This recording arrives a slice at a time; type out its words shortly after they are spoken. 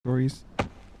Stories.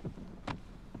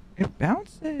 It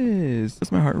bounces.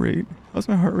 That's my heart rate. How's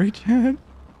my heart rate, Chad?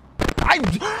 I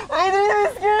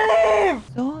didn't scream!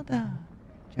 Soda.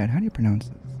 Chad, how do you pronounce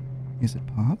this? Is it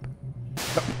pop?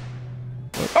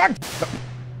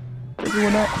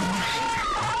 Everyone up.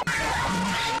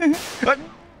 That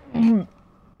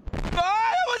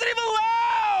wasn't even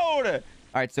loud!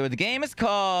 Alright, so the game is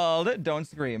called Don't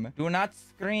Scream. Do not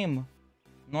scream.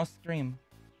 No scream.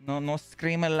 No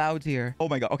scream allowed here. Oh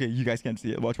my god. Okay, you guys can't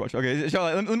see it. Watch. Okay,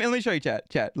 let me show you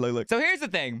chat. Look. So here's the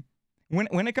thing.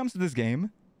 When it comes to this game,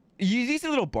 you see a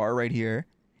little bar right here.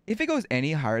 If it goes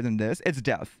any higher than this, it's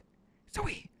death. So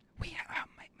we.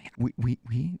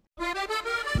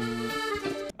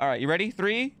 All right, you ready?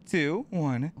 3, 2,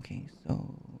 1. Okay,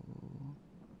 so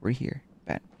we're here.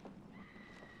 Bet.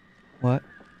 What?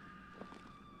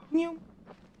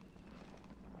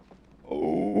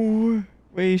 Oh,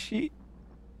 wait, she's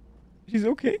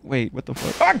okay. Wait, what the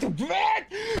fuck? Why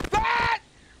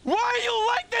are you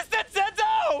like this,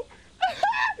 Nintendo?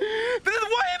 This is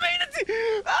why I made it.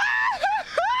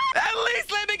 At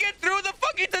least let me get through the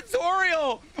fucking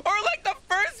tutorial, or like the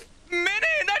first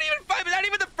minute. Not even 5. Not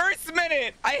even the first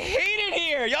minute. I hate it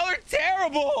here. Y'all are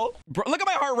terrible. Bro, look at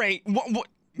my heart rate. What?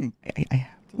 I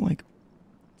have to like.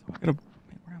 So I gotta.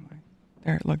 Wait, where am I?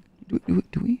 There. Look.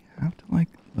 Do we have to like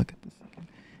look at this again?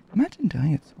 Imagine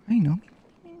dying it. So I know.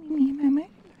 Me.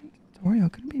 Tutorial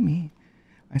couldn't be me.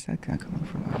 I said coming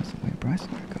from miles away, bro. I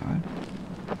swear to God.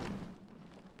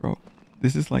 Bro,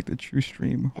 this is like the true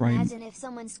stream, right? Imagine if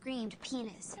someone screamed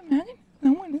penis. Imagine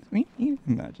someone is screaming.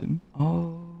 Imagine.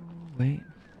 Oh, wait.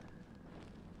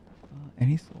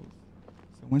 Any souls?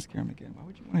 Someone scare him again. Why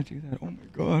would you want to do that? Oh my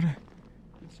God.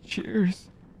 It's cheers.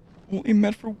 Only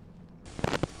meant for...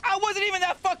 I wasn't even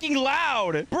that fucking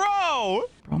loud, bro!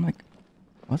 Bro, I'm like...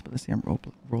 I was about to say I'm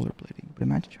rollerblading, but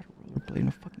imagine trying to rollerblade in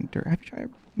a fucking dirt. Have you tried?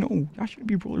 No, y'all shouldn't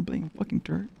be rollerblading in fucking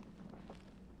dirt.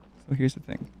 So here's the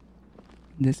thing.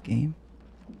 This game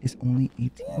is only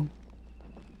 18.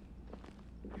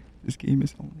 This game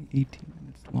is only 18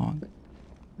 minutes long,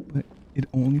 but it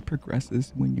only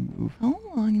progresses when you move. How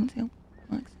long until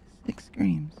MoxxieSiix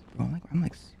screams? Bro, I'm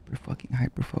like super fucking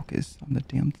hyper focused on the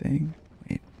damn thing.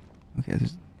 Wait, okay,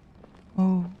 there's...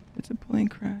 Oh, it's a plane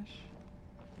crash.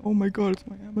 Oh my God, it's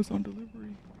my Amazon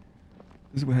delivery.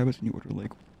 This is what happens when you order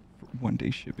like 1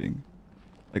 day shipping,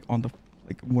 like on the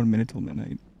 1 minute till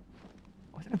midnight.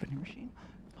 Oh, is that a vending machine?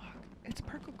 Look, it's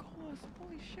Coca-Cola.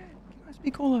 Holy shit! It must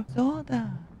be cola.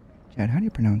 Soda. Chad, how do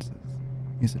you pronounce this?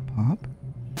 Is it pop?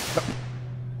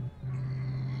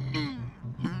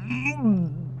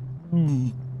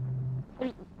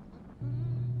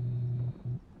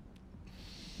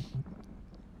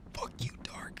 Fuck you,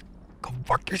 Dark. Go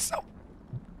fuck yourself.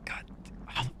 God,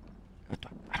 I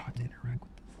don't have to interact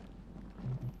with this.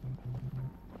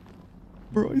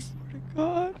 Bro, I swear to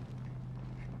God.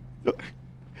 I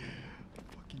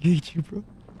fucking hate you, bro.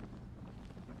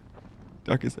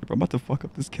 Dark is like, bro, I'm about to fuck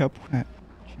up this cap.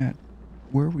 Chat,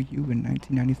 where were you in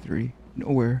 1993?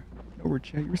 Nowhere,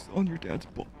 Chat. You were still on your dad's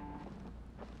bull.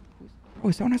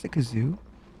 Bro, someone has a kazoo. Do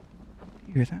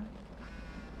you hear that?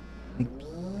 Like,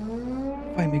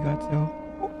 find me, Godso.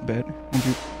 Oh, bed.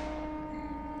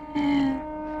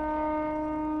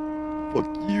 Fuck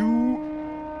you.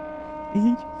 I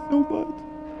hate you so much.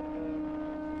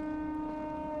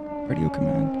 Radio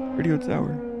command. Radio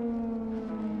tower.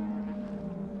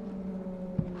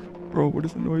 Bro, what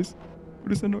is the noise?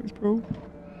 What is the noise, bro?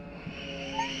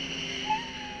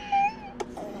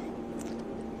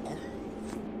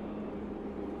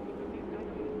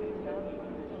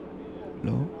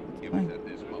 Hello? It's fine.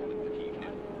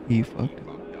 He fucked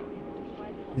up.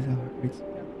 Is that heart rate's...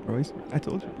 Bro, I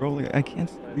told you, bro, like, I can't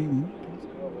scream.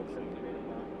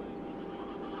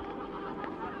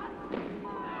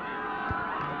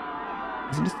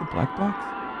 Isn't this the black box?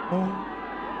 Oh.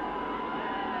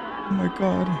 Oh my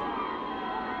God.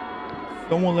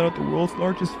 Someone let out the world's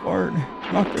largest fart.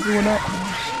 Knocked everyone out.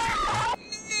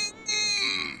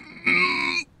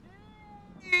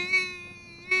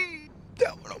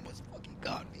 That one almost fucking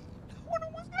got me.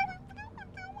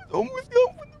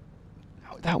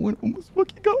 That one almost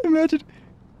fucking got me. Imagine.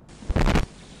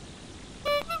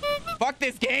 Fuck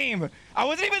this game. I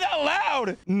wasn't even that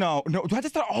loud. No. Do I have to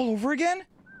start all over again?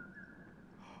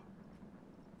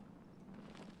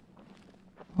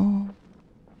 Oh.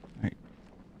 Alright.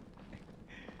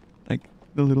 Like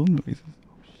the little noises.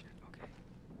 Oh shit, okay.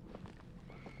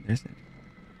 There's it.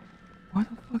 Why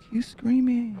the fuck are you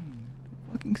screaming?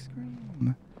 Don't fucking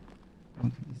scream.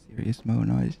 Don't be serious mode.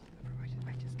 No, I just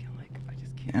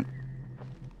can't.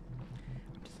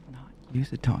 I'm just not used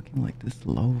to talking like this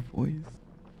low voice.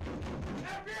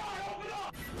 FBI, open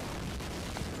up!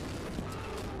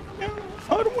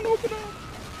 I don't want to open up.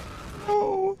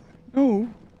 No. No.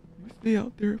 You stay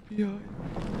out there, PI.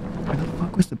 Where the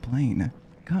fuck was the plane?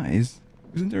 Guys,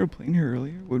 wasn't there a plane here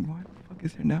earlier? Why the fuck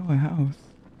is there now a house?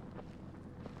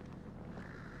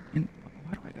 And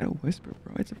why do I gotta whisper,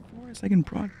 bro? It's a forest, like in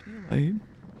broad daylight.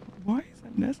 Why is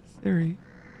that necessary?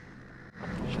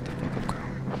 Shut the fuck up, girl.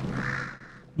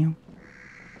 You know,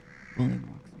 bullying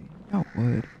Moxxie. Y'all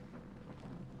would.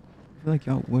 I feel like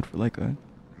y'all would for like a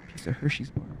piece of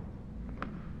Hershey's bar.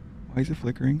 Why is it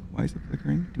flickering? Why is it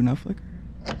flickering? Do not flicker.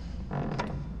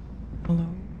 Hello?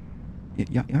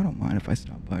 Y'all don't mind if I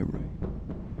stop by, right?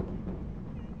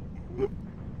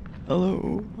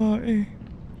 Hello? Hi.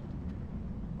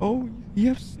 Oh, you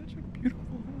have such a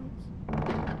beautiful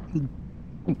house.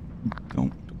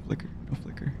 Don't flicker. Don't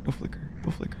flicker. Don't flicker.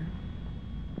 Don't flicker.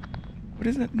 What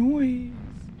is that noise?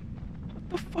 What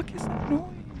the fuck is that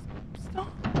noise?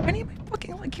 Stop. I need my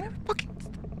fucking light. Can I fucking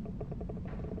stop?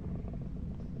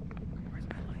 Where's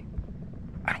my light?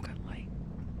 I don't got light.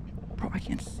 Bro, I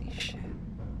can't see shit.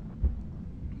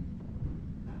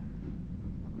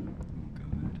 Oh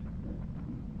god.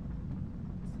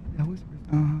 That was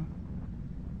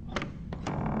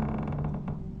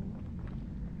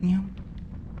yeah.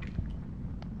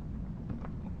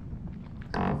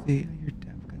 Say you're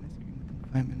deaf gonna scream within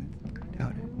 5 minutes. I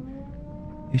doubt it.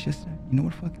 It's just that, you know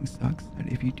what fucking sucks? That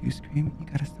if you do scream, you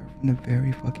gotta start from the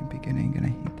very fucking beginning, and I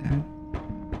hate that.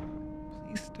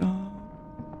 Please stop.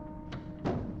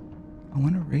 I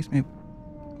wanna raise my...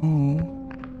 Oh.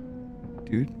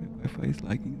 Dude, my Wi-Fi is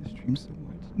lagging the stream so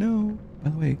much. No. By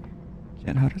the way,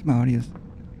 chat, how does my audio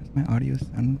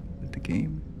sound with the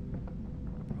game?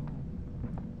 Bro.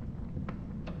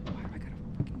 Why do I gotta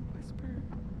fucking whisper?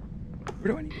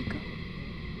 Where do I need to go?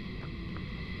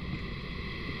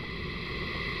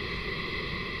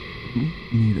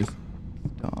 You need to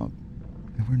stop.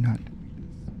 And we're not doing this.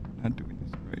 Not doing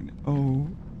this right now. Oh.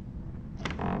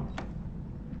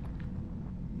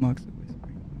 Moxxie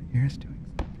whispering. My ear is doing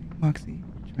something. Moxxie,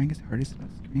 trying as hard as to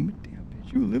not scream. Damn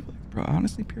bitch, you live like, bro.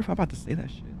 Honestly, Pure, if I'm about to say that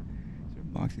shit. So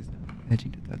Moxxie's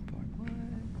edging to that part. What?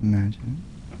 Imagine.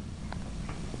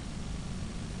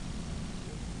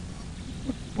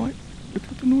 What? Look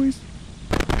at the noise.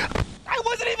 I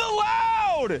wasn't even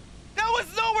loud! That was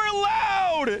nowhere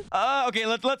loud! Okay,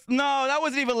 let's, no, that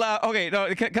wasn't even loud. Okay,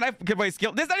 no, can my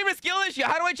skill? This is not even a skill issue.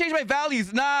 How do I change my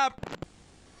values? Nah.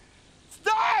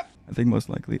 Stop! I think most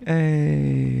likely.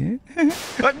 Hey.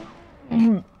 That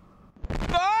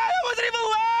wasn't even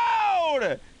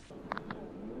loud!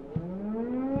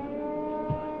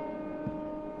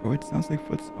 Bro, it sounds like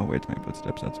footsteps. Oh, wait, it's my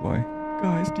footsteps, that's why.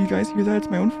 Guys, do you guys hear that? It's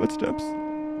my own footsteps.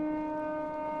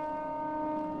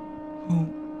 Oh,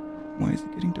 why is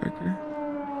it getting darker?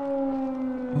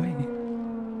 Oh, wait.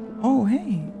 Oh,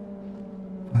 hey.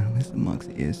 Finally, some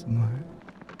Moxxie ASMR.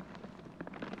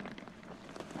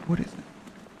 What is it?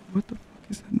 What the fuck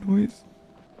is that noise?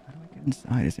 How do I get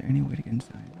inside? Is there any way to get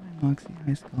inside? Hi, Moxxie.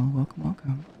 Hi, Skull. Welcome,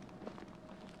 welcome.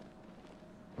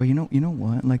 But you know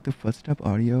what? Like the footstep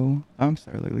audio. I'm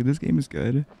sorry, like this game is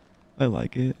good. I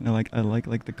like it, and I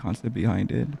like the concept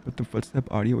behind it. But the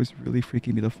footstep audio is really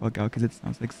freaking me the fuck out because it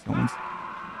sounds like someone's.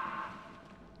 How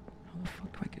the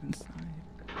fuck do I get inside?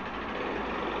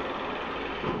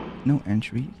 No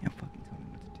entry. You can't fucking tell me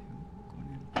what to do.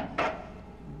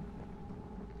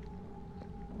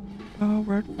 Going in. Oh,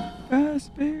 we're at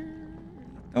Fast Bear.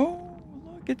 Oh,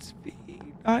 look, it's feet.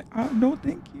 No,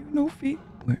 thank you. No feet.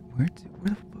 Where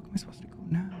the fuck am I supposed to go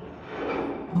now?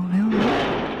 Oh, hell no.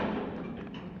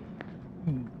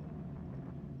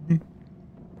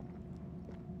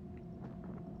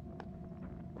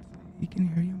 He can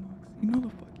hear you, Moxxie. You know the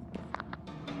fuck he can.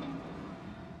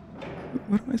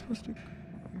 What am I supposed to do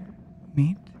here?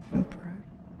 Meat and bread?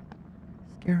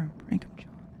 Scare him, prank him, John.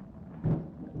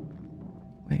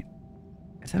 Wait,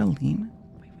 is that a lean?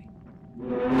 Wait.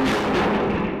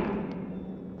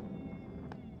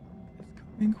 It's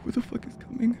coming. Who the fuck is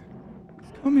coming?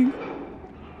 It's coming.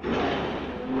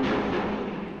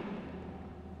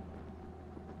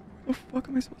 Where the fuck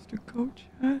am I supposed to go,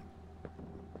 chat?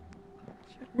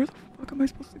 Where the fuck am I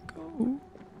supposed to go?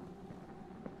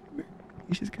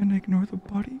 He's just gonna ignore the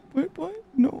body. What?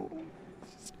 No.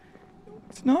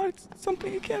 It's not. It's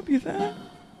something. It can't be that.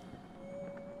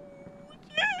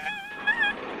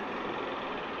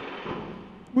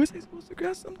 Was I supposed to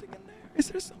grab something in there? Is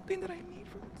there something that I need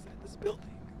from inside this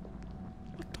building?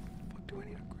 What the fuck do I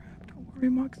need to grab? Don't worry,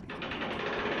 Moxxie.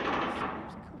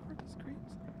 Cover the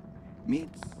screens.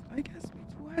 Meats. I guess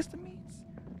meats. Who has the meats?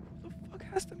 Who the fuck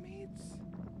has the meats?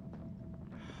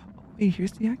 Oh, wait,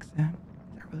 here's the exit. Is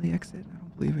that really exit? I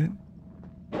don't believe it.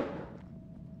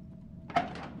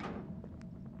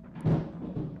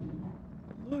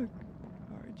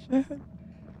 Chad. Can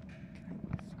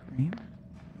I scream? No,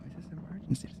 it says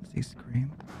emergency. It doesn't say scream.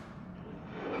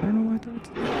 I don't know why I thought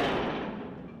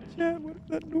it's... Chad, what is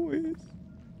that noise?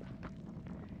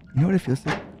 You know what it feels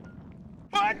like?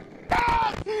 What?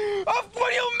 What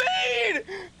do you mean?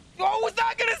 Who's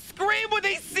not gonna scream when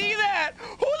they see that?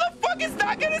 Who the fuck is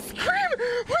not gonna scream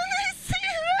when they see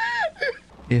that?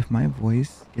 If my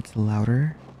voice gets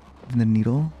louder than the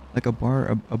needle, like a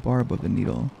bar above the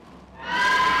needle.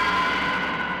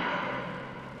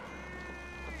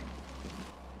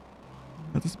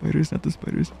 Not the spiders, not the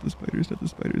spiders, not the spiders, not the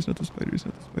spiders, not the spiders,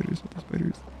 not the spiders, not the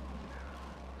spiders.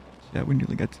 Yeah, we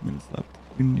nearly got 2 minutes left.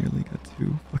 We nearly got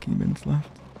 2 fucking minutes left.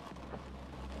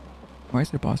 Why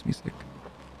is there boss music?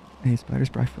 Hey, spiders,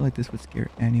 bro, I feel like this would scare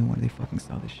anyone if they fucking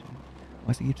saw this shit. Why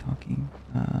does he keep talking?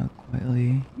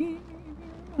 Quietly.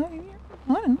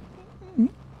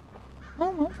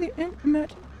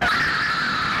 Imagine.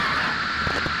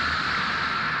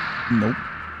 Nope.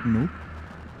 Nope.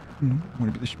 I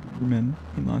want to be the Spooderman.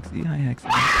 Hey, Moxxie. Hi, Hex.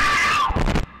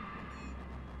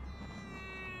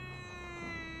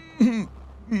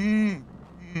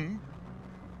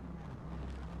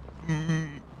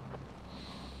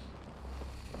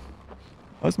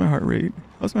 How's my heart rate?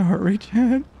 How's my heart rate,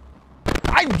 Chad?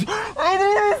 I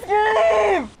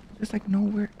There's like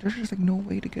nowhere. There's just like no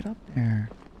way to get up there.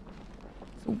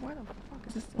 So why the fuck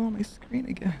is it still on my screen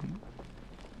again?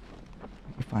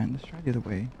 Okay, fine. Let's try the other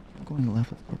way. I'm going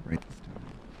left. Let's go right this time.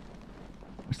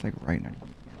 It's like right, not even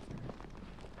the answer.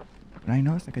 But I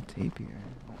know it's like a tape here.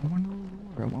 I wonder the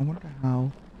lore. I wonder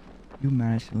how you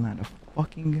managed to land a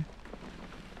fucking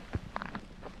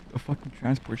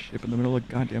transport ship in the middle of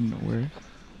goddamn nowhere.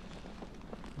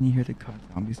 Can you hear the cut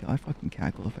zombies? I'd fucking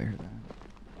cackle if I heard that.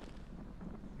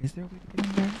 Is there a way to get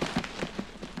in there?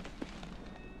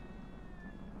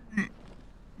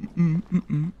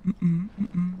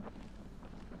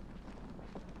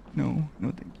 No,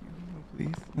 no thank you. No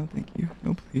please. No thank you.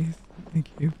 No please. Thank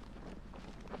you.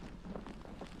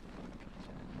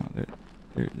 No,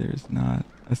 there's not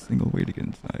a single way to get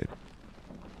inside.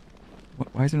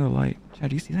 Why isn't there a light? Chad,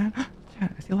 do you see that?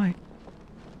 Chad, I see a light.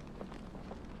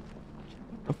 Chad,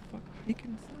 what the fuck? How do you get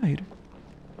inside?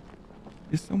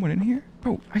 Is someone in here?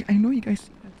 Bro, I know you guys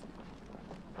see that.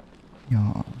 Yo,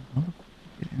 how the fuck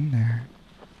get in there?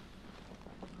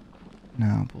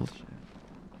 Nah, bullshit.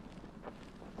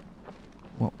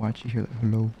 What? Why'd you hear that?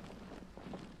 Hello?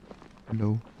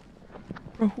 Hello?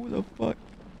 Bro, who the fuck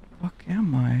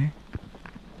am I?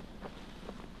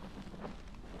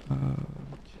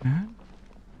 Chad?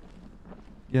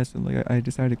 Yeah, so like I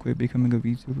decided to quit becoming a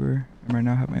VTuber, and right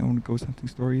now I have my own ghost hunting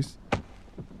stories.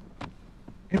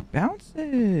 It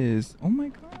bounces! Oh my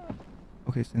god.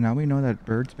 Okay, so now we know that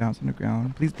birds bounce on the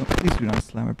ground. Please do not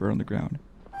slam a bird on the ground.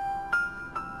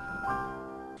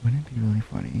 Wouldn't it be really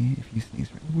funny if you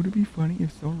sneeze right? Would it be funny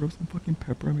if someone rubs some fucking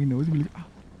pepper on my nose and be like,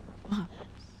 ah.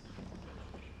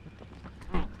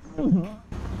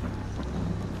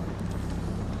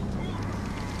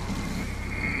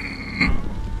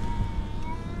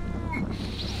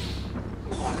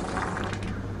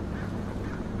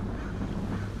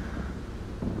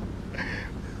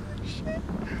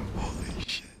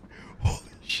 Holy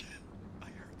shit. I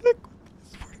heard that.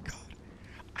 I swear to God.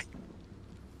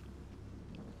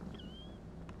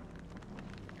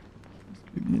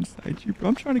 Keep me inside you, bro.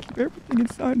 I'm trying to keep everything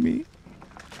inside me.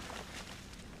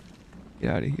 Get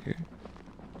out of here.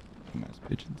 Dumbass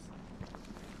pigeons.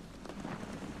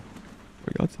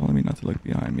 Bro, y'all telling me not to look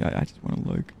behind me. I just want to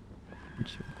look. Be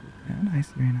chill, cool. Man, hi,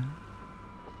 Serena.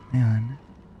 Man.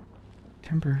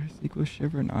 Timbers equals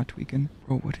shiver, not tweaking.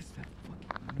 Bro, what is that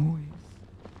fucking noise?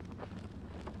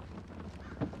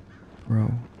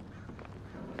 Bro.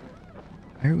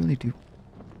 I really do.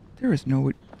 There is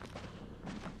no...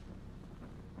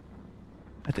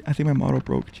 I think my model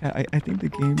broke. Chat, I think the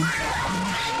game...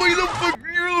 Wait the fuck?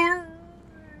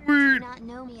 Do not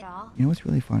know me at all. You know what's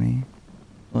really funny?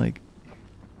 Like...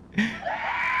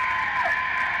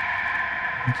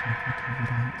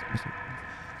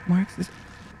 Marks is...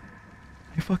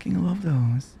 I fucking love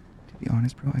those. To be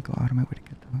honest, bro, I go out of my way to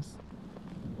get those.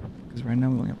 Because right now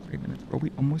we only have 3 minutes. Bro,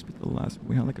 we almost beat the last one.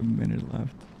 We have like a minute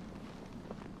left.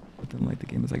 But then like the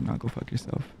game is like, nah, go fuck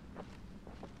yourself.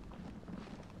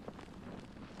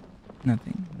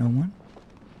 Nothing. No one?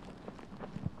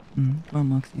 Come on,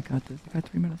 Moxxie, you got this. I got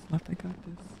 3 minutes left. I got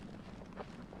this.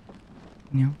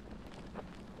 No.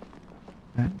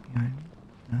 That behind me.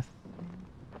 Nothing.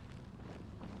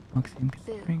 Moxxie, I'm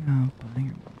considering buying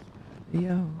your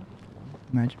video.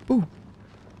 Imagine. Boo!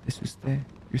 This was there.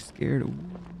 You're scared. Ooh.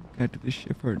 Gotta do this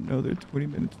shit for another 20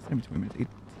 minutes. 20 minutes. 18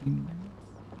 minutes.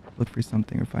 Look for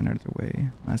something or find out a way.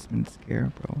 Last minute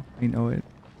scare, bro. I know it.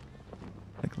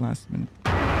 Like last minute.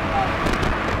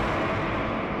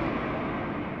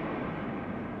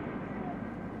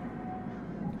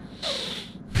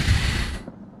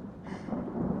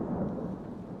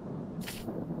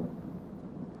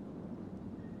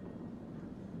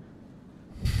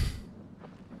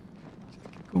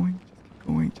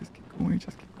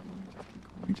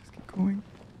 Just keep going.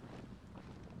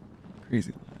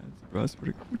 Crazy lads,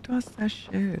 bro. Who does that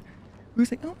shit? Who's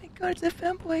like, oh my god, it's a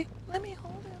femboy. Let me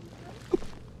hold him.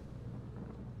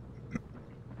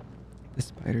 The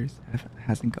spiders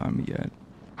hasn't got me yet.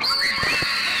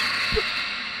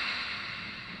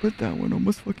 But that one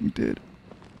almost fucking did.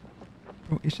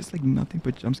 Bro, it's just like nothing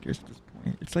but jump scares at this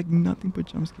point. It's like nothing but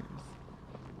jump scares.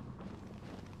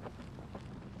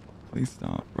 Please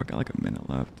stop, bro. I got like a minute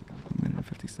left. I got like a minute and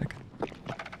 50 seconds.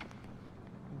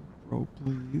 Bro,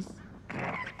 please.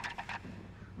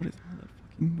 What is all that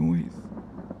fucking noise?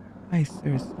 Hi,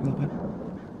 sir, Silva.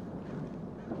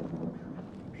 Oh,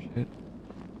 shit.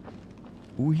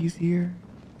 Ooh, he's here.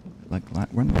 Like,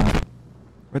 we're in the last.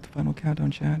 We're at the final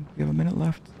countdown, Chad. We have a minute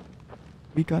left.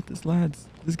 We got this, lads.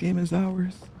 This game is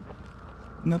ours.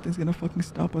 Nothing's gonna fucking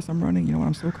stop us. I'm running. You know what?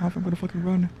 I'm so confident I'm gonna fucking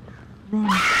run. Run.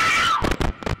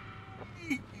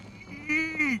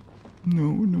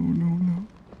 No.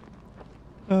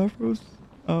 Afros.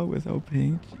 Without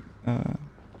paint.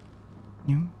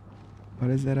 What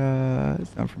is that?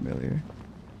 It's not familiar.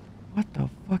 What the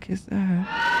fuck is that?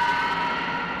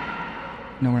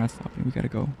 No, we're not stopping. We gotta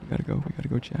go. We gotta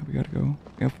go, chat. We gotta go.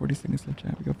 We have 40 seconds left,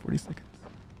 chat. We got 40 seconds.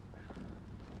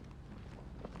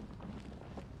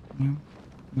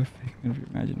 We're faking of your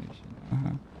imagination.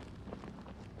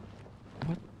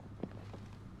 What?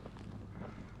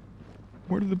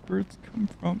 Where do the birds come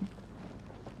from?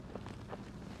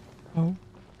 Oh.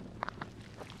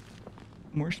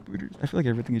 More spooters. I feel like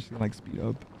everything is just gonna like speed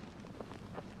up.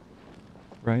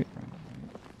 Right.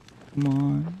 Come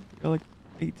on. We got like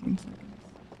 18 seconds.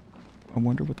 I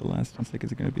wonder what the last 10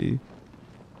 seconds are gonna be.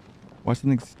 Watch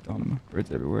something dumb. Birds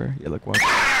everywhere. Yeah, look, watch.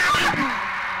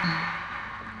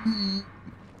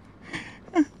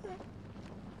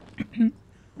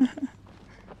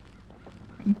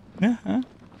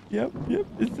 Yep.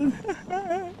 It's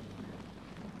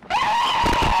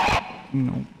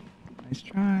no. Nice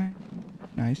try.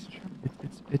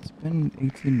 It's been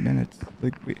 18 minutes.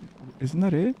 Like, wait, isn't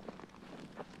that it?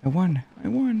 I won.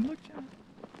 Look, chat.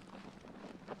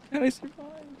 Chat, I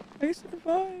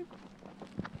survived.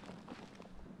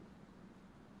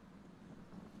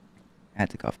 I had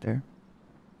to go off there.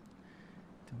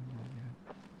 Don't know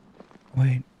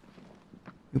yet.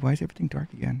 Wait, why is everything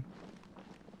dark again?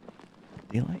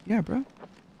 Daylight? Yeah, bro.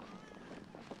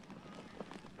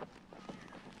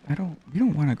 You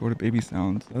don't want to go to baby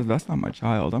sounds. That's not my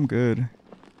child. I'm good.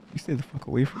 You stay the fuck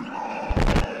away from me.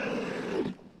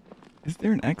 Is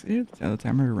there an exit? Yeah, the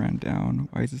timer ran down.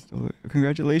 Why is it still...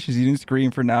 Congratulations, you didn't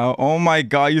scream for now. Oh my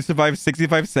god, you survived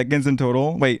 65 seconds in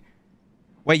total? Wait,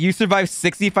 you survived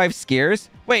 65 scares?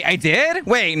 Wait, I did?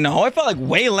 Wait, no, I felt like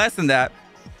way less than that.